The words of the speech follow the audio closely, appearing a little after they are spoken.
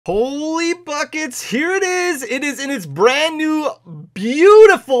Holy buckets, here it is. It is in its brand new,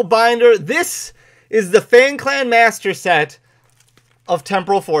 beautiful binder. This is the Fan Clan Master Set of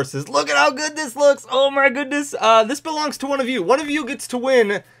Temporal Forces. Look at how good this looks. Oh my goodness. This belongs to one of you. One of you gets to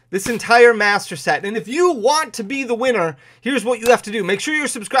win this entire master set. And if you want to be the winner, here's what you have to do. Make sure you're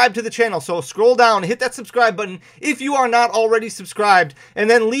subscribed to the channel. So scroll down, hit that subscribe button if you are not already subscribed, and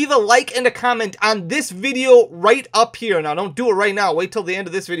then leave a like and a comment on this video right up here. Now, don't do it right now. Wait till the end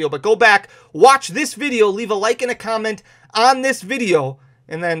of this video, but go back, watch this video, leave a like and a comment on this video,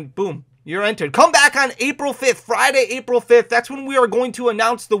 and then boom, you're entered. Come back on April 5th, Friday, April 5th. That's when we are going to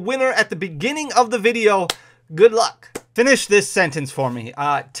announce the winner at the beginning of the video. Good luck. Finish this sentence for me.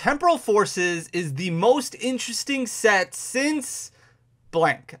 Temporal Forces is the most interesting set since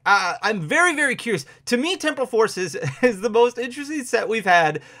blank. I'm very, very curious. To me, Temporal Forces is the most interesting set we've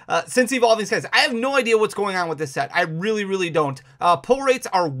had since Evolving Skies. I have no idea what's going on with this set. I really, really don't. Pull rates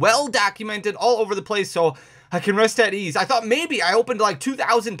are well documented all over the place, so I can rest at ease. I thought maybe I opened like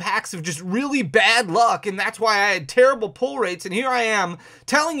 2,000 packs of just really bad luck, and that's why I had terrible pull rates. And here I am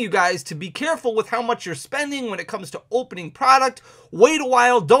telling you guys to be careful with how much you're spending when it comes to opening product. Wait a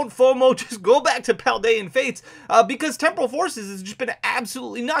while, don't FOMO, just go back to Paldean Fates because Temporal Forces has just been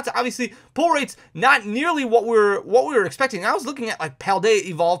absolutely nuts. Obviously, pull rates not nearly what we were expecting. I was looking at like Paldea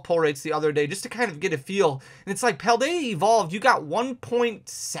Evolved pull rates the other day just to kind of get a feel, and it's like Paldea Evolved, you got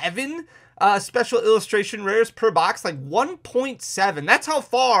 1.7 special illustration rares per box, like 1.7. That's how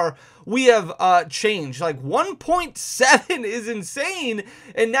far we have changed. Like 1.7 is insane.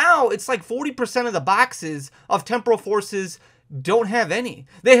 And now it's like 40% of the boxes of Temporal Forces don't have any.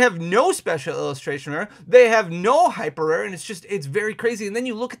 They have no special illustration rare. They have no hyper rare, and it's very crazy. And then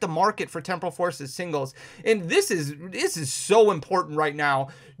you look at the market for Temporal Forces singles, and this is so important right now.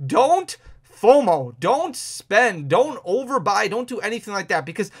 Don't FOMO, don't spend, don't overbuy, don't do anything like that,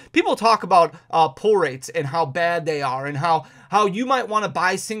 because people talk about pull rates and how bad they are and how you might want to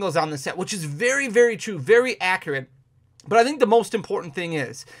buy singles on the set, which is very, very true, very accurate. But I think the most important thing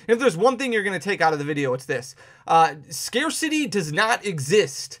is, if there's one thing you're going to take out of the video, it's this. Scarcity does not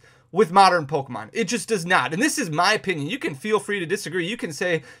exist with modern Pokemon. It just does not. And this is my opinion. You can feel free to disagree. You can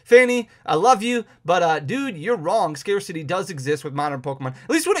say, Fanny, I love you, but dude, you're wrong. Scarcity does exist with modern Pokemon. At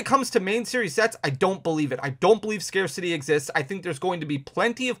least when it comes to main series sets, I don't believe it. I don't believe scarcity exists. I think there's going to be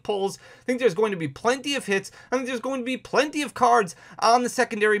plenty of pulls. I think there's going to be plenty of hits. I think there's going to be plenty of cards on the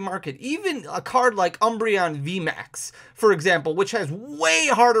secondary market. Even a card like Umbreon VMAX, for example, which has way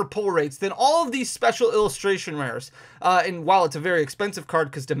harder pull rates than all of these special illustration rares. And while it's a very expensive card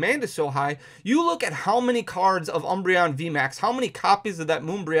because demand is so high, you look at how many cards of Umbreon VMAX, how many copies of that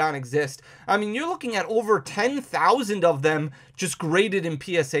Moonbreon exist. I mean, you're looking at over 10,000 of them just graded in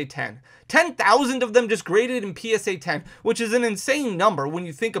PSA 10. 10,000 of them just graded in PSA 10, which is an insane number when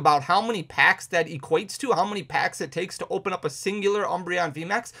you think about how many packs that equates to, how many packs it takes to open up a singular Umbreon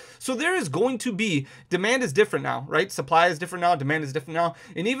VMAX. So there is going to be, demand is different now, right? Supply is different now, demand is different now.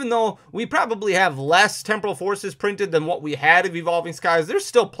 And even though we probably have less Temporal Forces printed than what we had of Evolving Skies, there's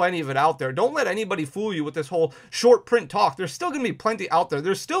still plenty of it out there. Don't let anybody fool you with this whole short print talk. There's still going to be plenty out there.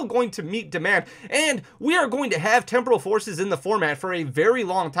 They're still going to meet demand. And we are going to have Temporal Forces in the format for a very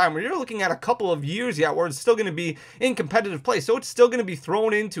long time. Where you're looking at a couple of years yet where it's still going to be in competitive play. So it's still going to be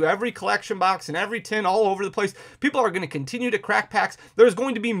thrown into every collection box and every tin all over the place. People are going to continue to crack packs. There's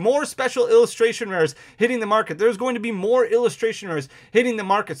going to be more special illustration rares hitting the market. There's going to be more illustration rares hitting the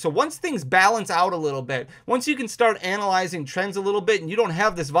market. So once things balance out a little bit, once you can start analyzing trends a little bit and you don't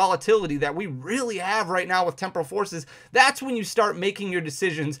have this volatility that we really have right now with Temporal Forces, that's when you start making your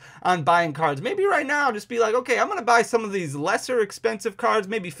decisions on buying cards. Maybe right now just be like, okay, I'm going to buy some of these lesser expensive cards,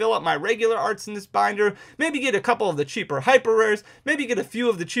 maybe fill up my regular arts in this binder, maybe get a couple of the cheaper hyper rares, maybe get a few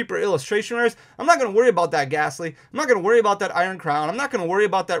of the cheaper illustration rares. I'm not going to worry about that Ghastly. I'm not going to worry about that Iron Crown. I'm not going to worry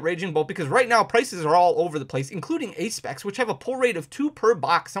about that Raging Bolt, because right now prices are all over the place, including A-Specs, which have a pull rate of 2 per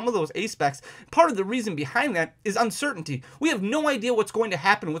box. Some of those A-Specs, part of the reason behind that is uncertainty. We have no idea what's going to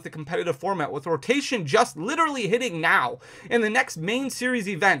happen with the competitive format, with rotation just literally hitting now. And the next main series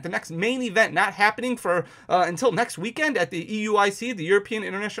event, the next main event not happening for until next weekend at the EUIC, the European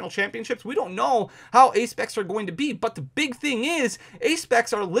International Championships, we don't know how A-Specs are going to be. But the big thing is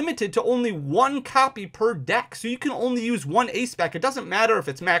A-Specs are limited to only 1 copy per deck. So you can only use 1 A-Spec. It doesn't matter if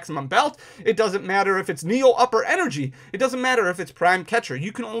it's Maximum Belt. It doesn't matter if it's Neo Upper Energy. It doesn't matter if it's Prime Catcher.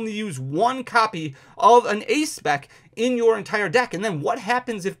 You can only use 1 copy of an A-Spec in your entire deck. And then what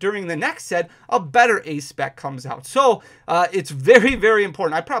happens if during the next set, a better ace spec comes out? So it's very, very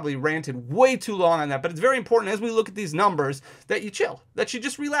important. I probably ranted way too long on that, but it's very important as we look at these numbers that you chill, that you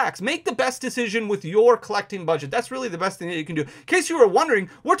just relax. Make the best decision with your collecting budget. That's really the best thing that you can do. In case you were wondering,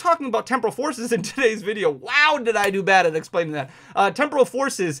 we're talking about temporal forces in today's video. Wow, did I do bad at explaining that. Temporal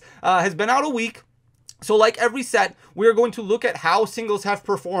forces has been out a week. So like every set, we're going to look at how singles have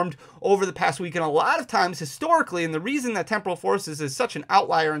performed over the past week. And a lot of times historically, and the reason that temporal forces is such an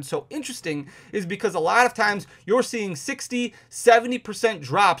outlier and so interesting is because a lot of times you're seeing 60, 70%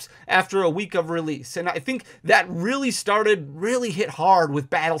 drops after a week of release. And I think that really hit hard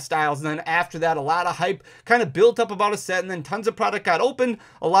with battle styles. And then after that, a lot of hype kind of built up about a set, and then tons of product got opened.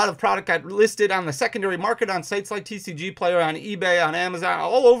 A lot of product got listed on the secondary market on sites like TCG Player, on eBay, on Amazon,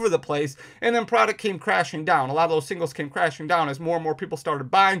 all over the place. And then product came crashing down. A lot of those singles came crashing down as more and more people started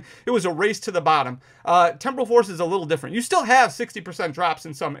buying. It was a race to the bottom. Temporal Force is a little different. You still have 60% drops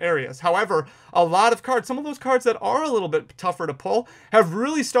in some areas. However, a lot of cards, some of those cards that are a little bit tougher to pull, have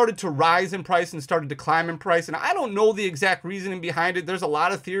really started to rise in price and started to climb in price. And I don't know the exact reasoning behind it. There's a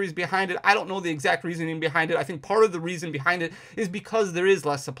lot of theories behind it. I don't know the exact reasoning behind it. I think part of the reason behind it is because there is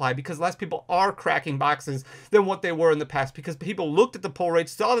less supply, because less people are cracking boxes than what they were in the past, because people looked at the pull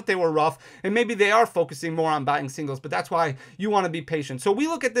rates, saw that they were rough, and maybe they are focusing more on buying singles, but that's why you want to be patient. So we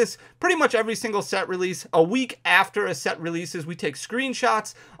look at this pretty much every single set release. A week after a set releases, we take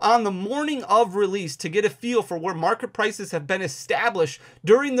screenshots on the morning of release to get a feel for where market prices have been established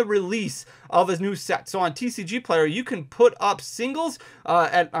during the release of a new set. So on TCG Player, you can put up singles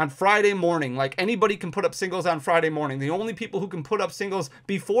on Friday morning. Like anybody can put up singles on Friday morning. The only people who can put up singles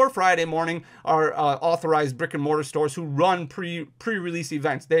before Friday morning are authorized brick and mortar stores who run pre-release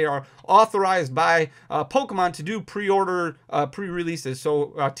events. They are authorized by Pokemon to do pre-order pre-releases.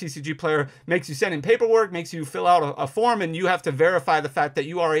 So TCG Player makes you send in paperwork, makes you fill out a form, and you have to verify the fact that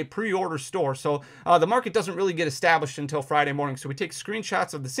you are a pre-order store. So the market doesn't really get established until Friday morning. So we take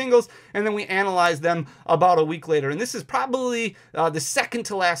screenshots of the singles and then we analyze them about a week later. And this is probably the second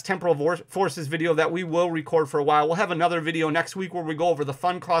to last Temporal Forces video that we will record for a while. We'll have another video next week where we go over the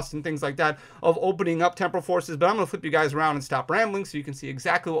fun costs and things like that of opening up Temporal Forces, but I'm going to flip you guys around and stop rambling so you can see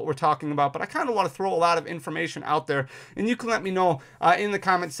exactly what we're talking about. But I kind of want to throw a lot of information out there, and you can let me know in the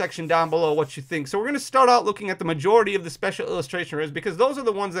comment section down below what you think. So we're going to start out looking at the majority of the special illustration rares, because those are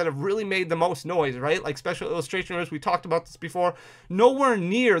the ones that have really made the most noise, right? Like special illustration rares, we talked about this before, nowhere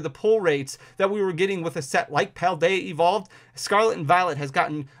near the pull rates that we were getting with a set like Paldea Evolved. Scarlet and Violet has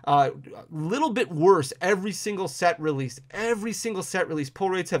gotten a little bit worse every single set release. Every single set release, pull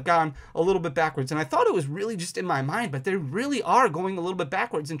rates have gone a little bit backwards. And I thought it was really just in my mind, but they really are going a little bit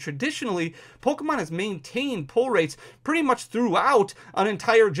backwards. And traditionally, Pokemon has maintained pull rates pretty much throughout an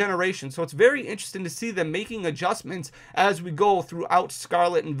entire generation. So it's very interesting to see them making adjustments as we go throughout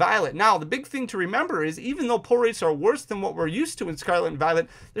Scarlet and Violet. Now, the big thing to remember is even though pull rates are worse than what we're used to in Scarlet and Violet,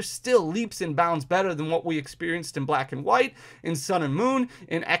 they're still leaps and bounds better than what we experienced in Black and White, in Sun and Moon,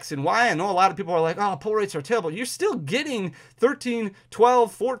 in X and Y. I know a lot of people are like, oh, pull rates are terrible. You're still getting 13,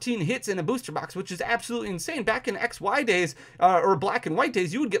 12, 14 hits in a booster box, which is absolutely insane. Back in XY days, or Black and White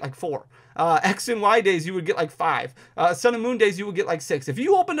days, you would get like 4. X and Y days, you would get like 5. Sun and Moon days, you would get like 6. If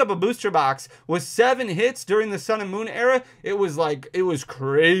you opened up a booster box with 7 hits during the Sun and Moon era, it was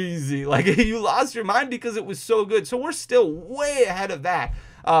crazy. Like you lost your mind because it was so good. So we're still way ahead of that.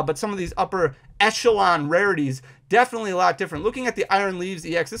 But some of these upper echelon rarities, definitely a lot different. Looking at the Iron Leaves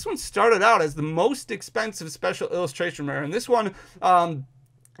EX, this one started out as the most expensive special illustration rare, and this one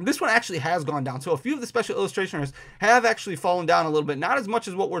actually has gone down. So a few of the special illustration rares have actually fallen down a little bit. Not as much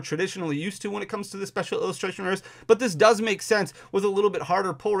as what we're traditionally used to when it comes to the special illustration rares, but this does make sense with a little bit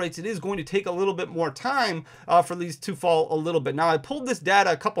harder pull rates. It is going to take a little bit more time for these to fall a little bit. Now, I pulled this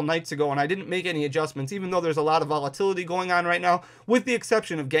data a couple nights ago and I didn't make any adjustments, even though there's a lot of volatility going on right now, with the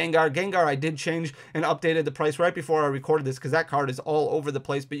exception of Gengar. Gengar, I did change and updated the price right before I recorded this because that card is all over the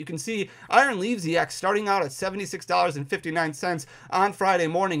place. But you can see Iron Leaves EX starting out at $76.59 on Friday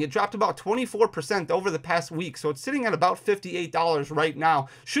morning. It dropped about 24% over the past week, so it's sitting at about $58 right now.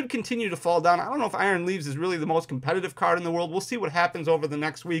 Should continue to fall down. I don't know if Iron Leaves is really the most competitive card in the world. We'll see what happens over the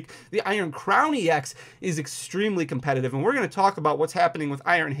next week. The Iron Crown EX is extremely competitive, and we're going to talk about what's happening with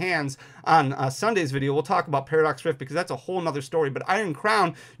Iron Hands on Sunday's video. We'll talk about Paradox Rift because that's a whole nother story, but Iron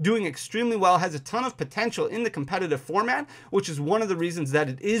Crown doing extremely well, has a ton of potential in the competitive format, which is one of the reasons that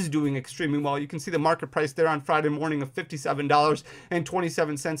it is doing extremely well. You can see the market price there on Friday morning of $57.27.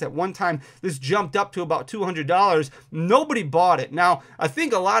 67 cents. At one time, this jumped up to about $200. Nobody bought it. Now, I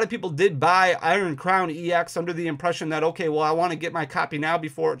think a lot of people did buy Iron Crown EX under the impression that, okay, well, I want to get my copy now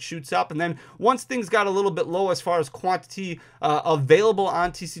before it shoots up. And then once things got a little bit low as far as quantity available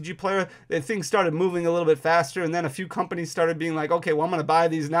on TCG Player, things started moving a little bit faster. And then a few companies started being like, okay, well, I'm going to buy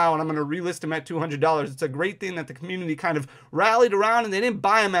these now and I'm going to relist them at $200. It's a great thing that the community kind of rallied around, and they didn't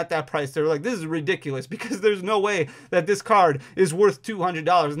buy them at that price. They were like, this is ridiculous because there's no way that this card is worth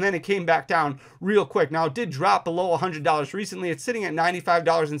 $200. And then it came back down real quick. Now, it did drop below $100 recently. It's sitting at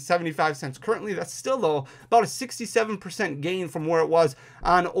 $95.75 currently. That's still, though, about a 67% gain from where it was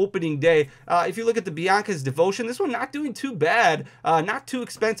on opening day. If you look at the Bianca's Devotion, this one not doing too bad, not too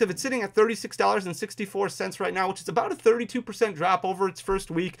expensive. It's sitting at $36.64 right now, which is about a 32% drop over its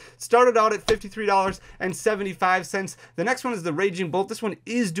first week. Started out at $53.75. The next one is the Raging Bolt. This one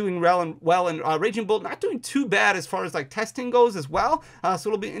is doing well, and Raging Bolt not doing too bad as far as like testing goes as well. So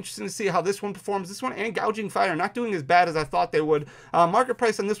it'll be interesting to see how this one performs. This one and Gouging Fire not doing as bad as I thought they would. Market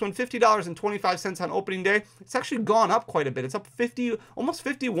price on this one, $50.25 on opening day. It's actually gone up quite a bit. It's up almost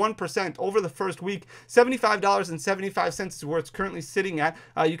 51% over the first week. $75.75 is where it's currently sitting at.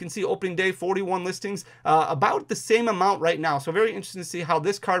 You can see opening day, 41 listings, about the same amount right now. So very interesting to see how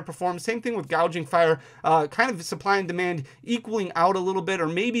this card performs. Same thing with Gouging Fire, kind of supply and demand equaling out a little bit, or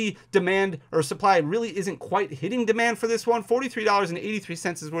maybe demand or supply really isn't quite hitting demand for this one.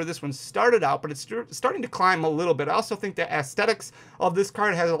 $43.83 is where this one started out, but it's starting to climb a little bit. I also think the aesthetics of this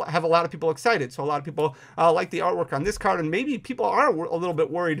card have a lot of people excited. So a lot of people like the artwork on this card, and maybe people are a little bit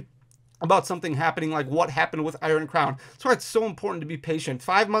worried about something happening like what happened with Iron Crown. That's why it's so important to be patient.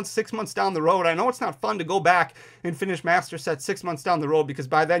 5 months, 6 months down the road, I know it's not fun to go back and finish Master Set 6 months down the road, because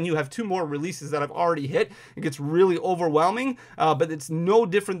by then you have 2 more releases that have already hit. It gets really overwhelming, but it's no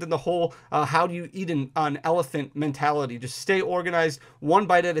different than the whole how do you eat an elephant mentality. Just stay organized, one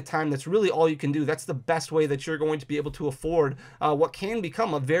bite at a time. That's really all you can do. That's the best way that you're going to be able to afford what can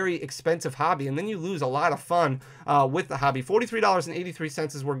become a very expensive hobby, and then you lose a lot of fun with the hobby.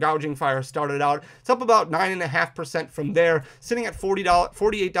 $43.83 is where Gouging Fire started out. It's up about 9.5% from there, sitting at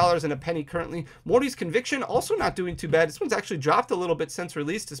 $48 and a penny currently. Morty's Conviction also not doing too bad. This one's actually dropped a little bit since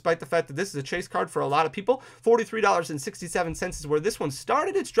release, despite the fact that this is a chase card for a lot of people. $43.67 is where this one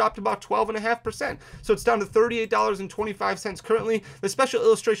started. It's dropped about 12.5%, so it's down to $38.25 currently. The special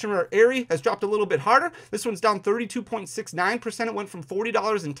illustration rare Airy has dropped a little bit harder. This one's down 32.69%. It went from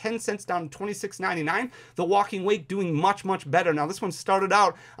 $40.10 down to $26.99. The Walking Wake doing much better. Now this one started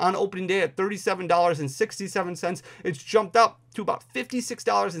out on opening day at $37.67. It's jumped up to about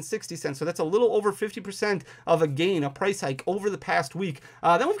 $56.60. So that's a little over 50% of a gain, a price hike over the past week.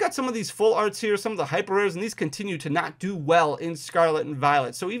 Then we've got some of these full arts here, some of the hyper rares, and these continue to not do well in Scarlet and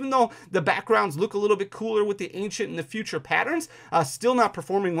Violet. So even though the backgrounds look a little bit cooler with the ancient and the future patterns, still not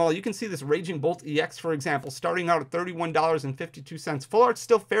performing well. You can see this Raging Bolt EX, for example, starting out at $31.52. Full art's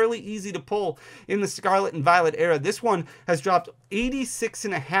still fairly easy to pull in the Scarlet and Violet era. This one has dropped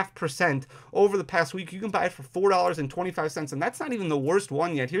 86.5% over the past week. You can buy it for $4.25, and that's not even the worst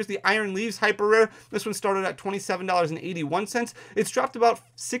one yet. Here's the Iron Leaves Hyper Rare. This one started at $27.81. It's dropped about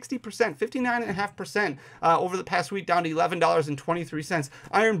 60%, 59.5% over the past week, down to $11.23.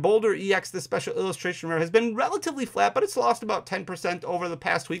 Iron Boulder EX, the special illustration rare, has been relatively flat, but it's lost about 10% over the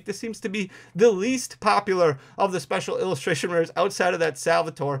past week. This seems to be the least popular of the special illustration rares outside of that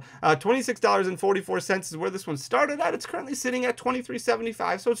Salvatore. $26.44 is where this one started at. It's currently sitting at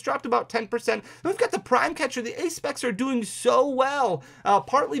 $23.75, so it's dropped about 10%. And we've got the Prime Catcher. The A-Specs are doing so well,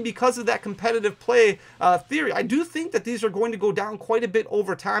 partly because of that competitive play theory. I do think that these are going to go down quite a bit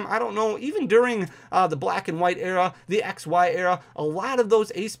over time. I don't know, even during the black and white era, the XY era, a lot of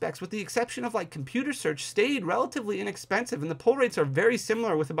those A-Specs, with the exception of like Computer Search, stayed relatively inexpensive, and the pull rates are very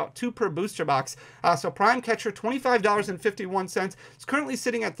similar with about 2 per booster box. So Prime Catcher, $25.51. It's currently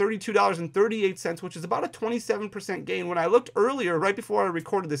sitting at $32.38, which is about a 27% gain. When I looked earlier, right before I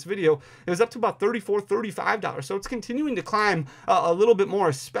recorded this video, it was up to about $34, $35. So it's continuing to climb a little bit more,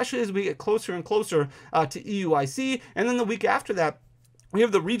 especially as we get closer and closer to EUIC. And then the week after that, we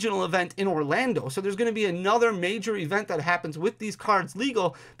have the regional event in Orlando. So there's going to be another major event that happens with these cards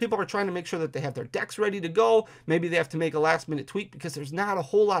legal. People are trying to make sure that they have their decks ready to go. Maybe they have to make a last minute tweak because there's not a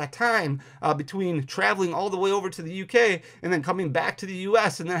whole lot of time between traveling all the way over to the UK and then coming back to the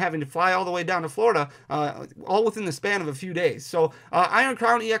US and then having to fly all the way down to Florida, all within the span of a few days. So Iron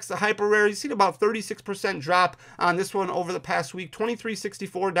Crown EX, the hyper rare, you've seen about 36% drop on this one over the past week.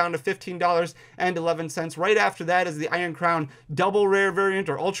 $23.64 down to $15.11. Right after that is the Iron Crown double rare variant,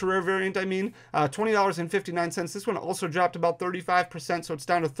 or ultra rare variant, I mean, $20.59. This one also dropped about 35%, so it's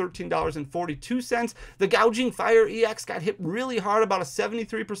down to $13.42. The Gouging Fire EX got hit really hard, about a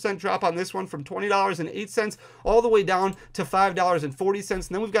 73% drop on this one, from $20.08 all the way down to $5.40. And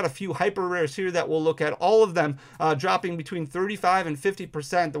then we've got a few hyper rares here that we'll look at, all of them dropping between 35 and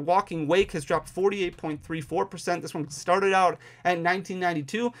 50%. The Walking Wake has dropped 48.34%. This one started out at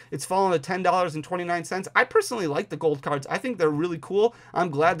 $19.92. It's fallen to $10.29. I personally like the gold cards. I think they're really cool. I'm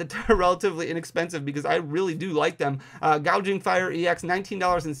glad that they're relatively inexpensive because I really do like them. Gouging Fire EX,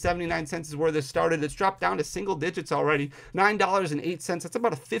 $19.79 is where this started. It's dropped down to single digits already, $9.08. That's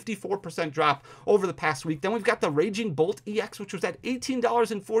about a 54% drop over the past week. Then we've got the Raging Bolt EX, which was at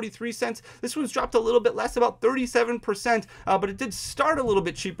 $18.43. This one's dropped a little bit less, about 37%, but it did start a little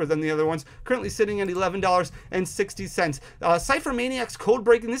bit cheaper than the other ones, currently sitting at $11.60. Cypher Maniacs Code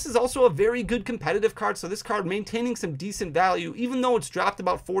Breaking, this is also a very good competitive card, so this card maintaining some decent value, even though it's dropped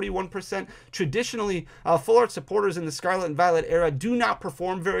about 41%. Traditionally, full art supporters in the Scarlet and Violet era do not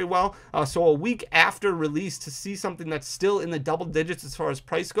perform very well, so a week after release to see something that's still in the double digits as far as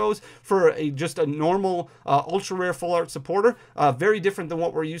price goes for just a normal ultra rare full art supporter, very different than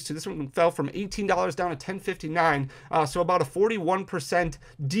what we're used to. This one fell from $18 down to $10.59, so about a 41%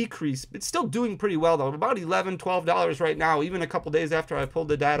 decrease. It's still doing pretty well though, about $11, $12 right now, even a couple days after I pulled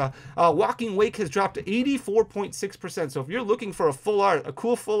the data. Walking Wake has dropped to 84.6%, so if you're looking for a full art, a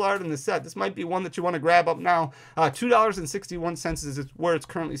cool full art in the set, this might be one that you want to grab up now. $2.61 is where it's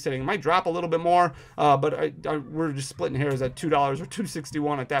currently sitting. It might drop a little bit more, but we're just splitting hairs at $2 or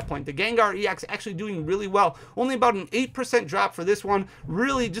 $2.61 at that point. The Gengar EX actually doing really well, only about an 8% drop for this one.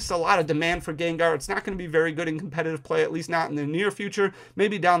 Really just a lot of demand for Gengar. It's not going to be very good in competitive play, at least not in the near future.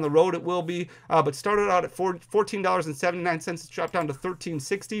 Maybe down the road it will be, but started out at $14.79. It's dropped down to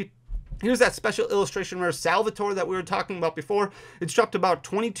 $13.60. Here's that special illustration rare Salvatore that we were talking about before. It's dropped about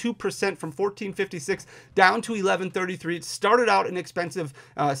 22% from $14.56 down to $11.33. It started out inexpensive,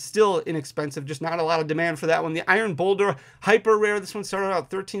 still inexpensive, just not a lot of demand for that one. The Iron Boulder Hyper Rare, this one started out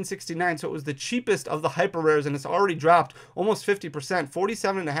 $13.69, so it was the cheapest of the hyper rares, and it's already dropped almost 50%,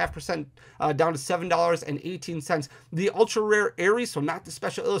 47.5% down to $7.18. The Ultra Rare Aries, so not the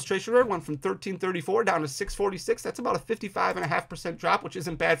special illustration rare, went from $13.34 down to $6.46. That's about a 55.5% drop, which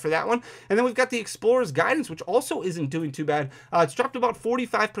isn't bad for that one. And then we've got the Explorer's Guidance, which also isn't doing too bad. It's dropped about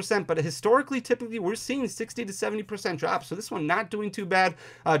 45%, but historically, typically, we're seeing 60 to 70% drops. So this one not doing too bad,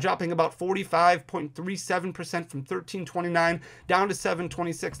 dropping about 45.37% from $13.29 down to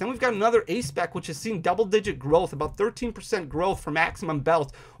 $7.26. Then we've got another A-Spec, which has seen double-digit growth, about 13% growth for Maximum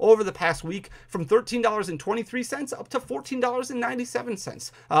Belt over the past week, from $13.23 up to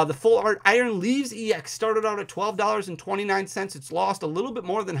 $14.97. The Full Art Iron Leaves EX started out at $12.29. It's lost a little bit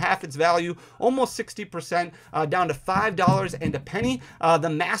more than half its value, almost 60%, down to $5 and a penny.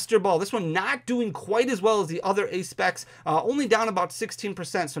 The Master Ball, this one not doing quite as well as the other A-Specs, only down about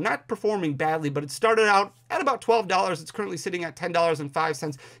 16%, so not performing badly, but it started out at about $12. It's currently sitting at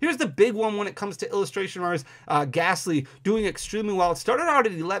 $10.05. Here's the big one when it comes to illustration rares. Ghastly doing extremely well. It started out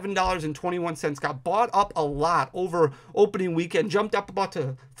at $11.21, got bought up a lot over opening weekend, jumped up about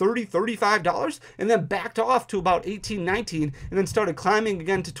to $30, $35, and then backed off to about $18, $19, and then started climbing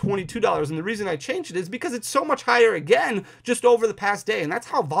again to $22. And the reason I changed it is because it's so much higher again just over the past day, and that's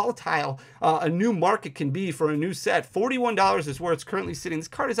how volatile a new market can be for a new set. $41 is where it's currently sitting. This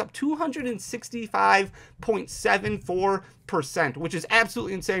card is up 265.74%, which is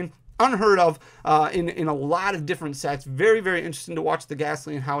absolutely insane. Unheard of in a lot of different sets. Very, very interesting to watch the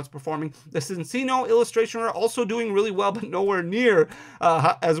Ghastly and how it's performing. The Cincino illustration are also doing really well, but nowhere near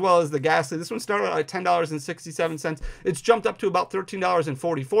as well as the Ghastly. This one started at $10.67. It's jumped up to about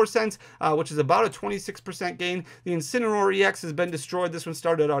 $13.44, which is about a 26% gain. The Incineroar EX has been destroyed. This one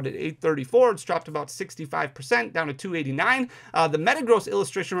started out at $8.34. It's dropped about 65%, down to $2.89. The Metagross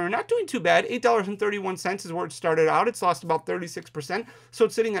illustration are not doing too bad. $8.31 is where it started out. It's lost about 36%, so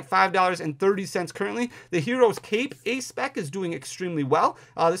it's sitting at $5.30 currently. The Hero's Cape A-Spec is doing extremely well.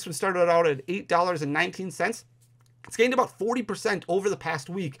 This one started out at $8.19. It's gained about 40% over the past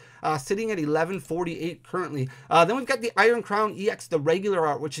week, sitting at $11.48 currently. Then we've got the Iron Crown EX, the regular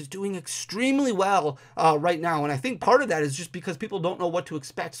art, which is doing extremely well right now. And I think part of that is just because people don't know what to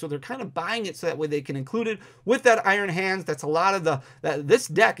expect, so they're kind of buying it so that way they can include it with that Iron Hands. That's a lot of this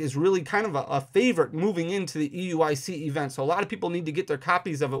deck is really kind of a favorite moving into the EUIC event. So a lot of people need to get their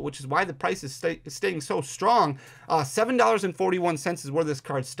copies of it, which is why the price is staying so strong. $7.41 is where this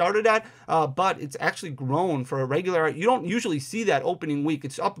card started at, but it's actually grown for a regular regular art, you don't usually see that opening week.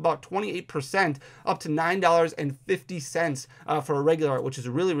 It's up about 28%, up to $9.50 for a regular art, which is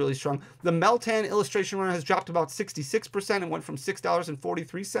really, really strong. The Meltan illustration runner has dropped about 66% and went from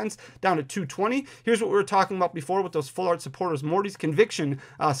 $6.43 down to $2.20. Here's what we were talking about before with those full art supporters. Morty's Conviction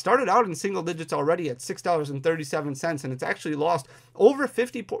started out in single digits already at $6.37, and it's actually lost over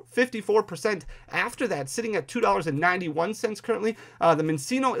 54% after that, sitting at $2.91 currently. The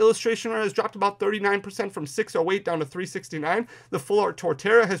Mencino illustration runner has dropped about 39% from $6.08 down to $3.69. The full art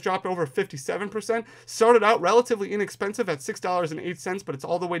Torterra has dropped over 57%. Started out relatively inexpensive at $6.08, but it's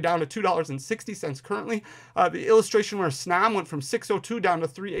all the way down to $2.60 currently. The illustration runner Snom went from $6.02 down to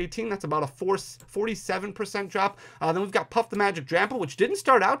 $3.18. That's about a 47% drop. Then we've got Puff the Magic Drampa, which didn't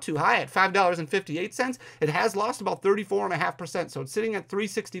start out too high at $5.58. It has lost about 34.5%, so it's sitting at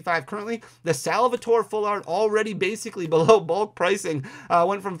 $3.65 currently. The Salvatore full art, already basically below bulk pricing,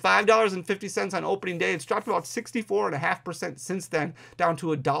 went from $5.50 on opening day. It's dropped about 64.5% since then, down to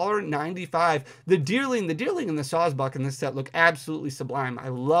 $1.95. The Deerling and the Sawsbuck in this set look absolutely sublime. I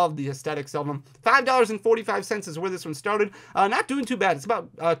love the aesthetics of them. $5.45 is where this one started. Not doing too bad. It's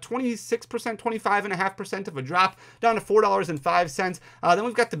about 26%, 25.5% of a drop, down to $4.05. Then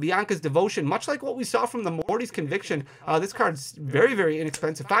we've got the Bianca's Devotion, much like what we saw from the Morty's Conviction. This card's very, very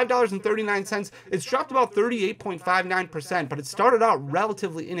inexpensive, $5.39. It's dropped about 38.59%, but it started out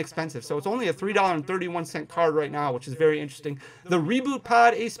relatively inexpensive, so it's only a $3.31 card right now, which is very interesting. The Reboot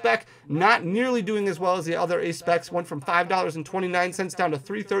Pod A-Spec, not nearly doing as well as the other A-Specs, went from $5.29 down to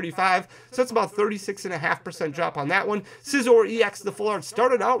 $3.35, so that's about 36.5% drop on that one. Scizor EX, the full art,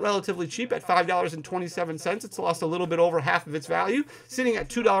 started out relatively cheap at $5.27. It's lost a little bit over half of its value, sitting at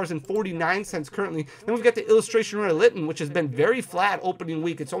 $2.49 currently. Then we've got the illustration runner Litten, which has been very flat opening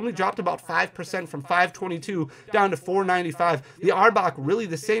week. It's only dropped about 5% from $5.22 down to $4.95. The Arbok, really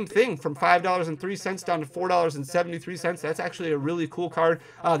the same thing, from $5.03 down to $4.73. That's actually a really cool card.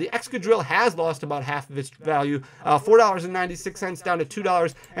 The Excadrill has lost about half of its value, $4.96 down to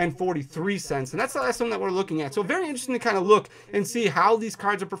 $2.43. And that's the last one that we're looking at. So very interesting to kind of look and see how these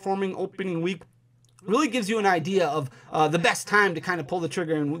cards are performing opening week. Really gives you an idea of the best time to kind of pull the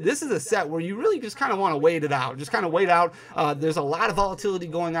trigger. And this is a set where you really just kind of want to wait it out. Just kind of wait out. There's a lot of volatility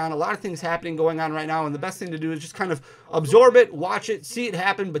going on, a lot of things happening going on right now, and the best thing to do is just kind of absorb it, watch it, see it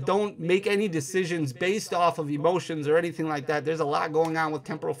happen, but don't make any decisions based off of emotions or anything like that. There's a lot going on with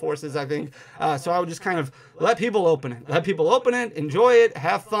temporal forces, I think. So I would just kind of let people open it. Let people open it, enjoy it,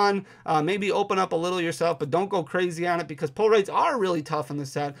 have fun, maybe open up a little yourself, but don't go crazy on it, because pull rates are really tough in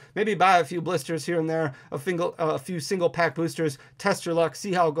this set. Maybe buy a few blisters here and there, a few single pack boosters, test your luck,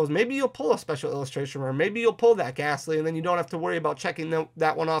 see how it goes. Maybe you'll pull a special illustration, or maybe you'll pull that Ghastly, and then you don't have to worry about checking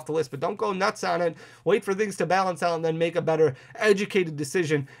that one off the list. But don't go nuts on it. Wait for things to balance out and then make a better educated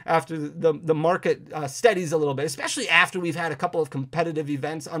decision after the market steadies a little bit, especially after we've had a couple of competitive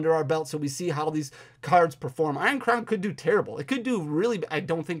events under our belt, so we see how these cards perform. Iron Crown could do terrible. It could do really, I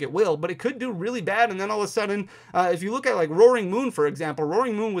don't think it will, but it could do really bad, and then all of a sudden, if you look at like Roaring Moon, for example,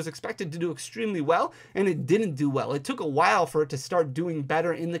 Roaring Moon was expected to do extremely well, and it didn't do well. It took a while for it to start doing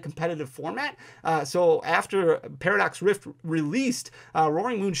better in the competitive format. So after Paradox Rift released,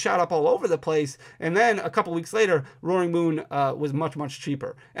 Roaring Moon shot up all over the place, and then a couple weeks later, Roaring Moon was much, much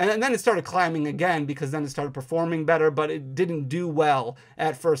cheaper. And then it started climbing again, because then it started performing better, but it didn't do well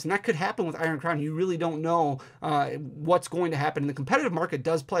at first. And that could happen with Iron Crown. You really don't know what's going to happen. And the competitive market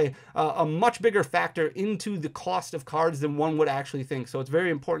does play a much bigger factor into the cost of cards than one would actually think. So it's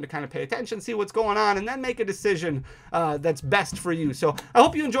very important to kind of pay attention, see what's going on, and then make a decision that's best for you. So I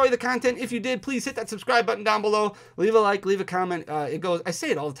hope you enjoy the content. If you did, please hit that subscribe button down below. Leave a like, leave a comment. It goes, I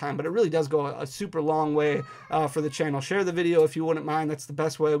say it all the time, but it really does go a super long way for the channel. Share the video if you wouldn't mind. That's the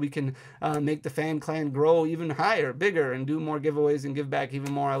best way we can make the fan clan grow even higher, bigger, and do more giveaways and give back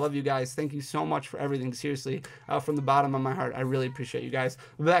even more. I love you guys. Thank you so much for everything. Seriously, from the bottom of my heart, I really appreciate you guys.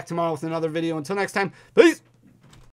 We'll be back tomorrow with another video. Until next time, peace.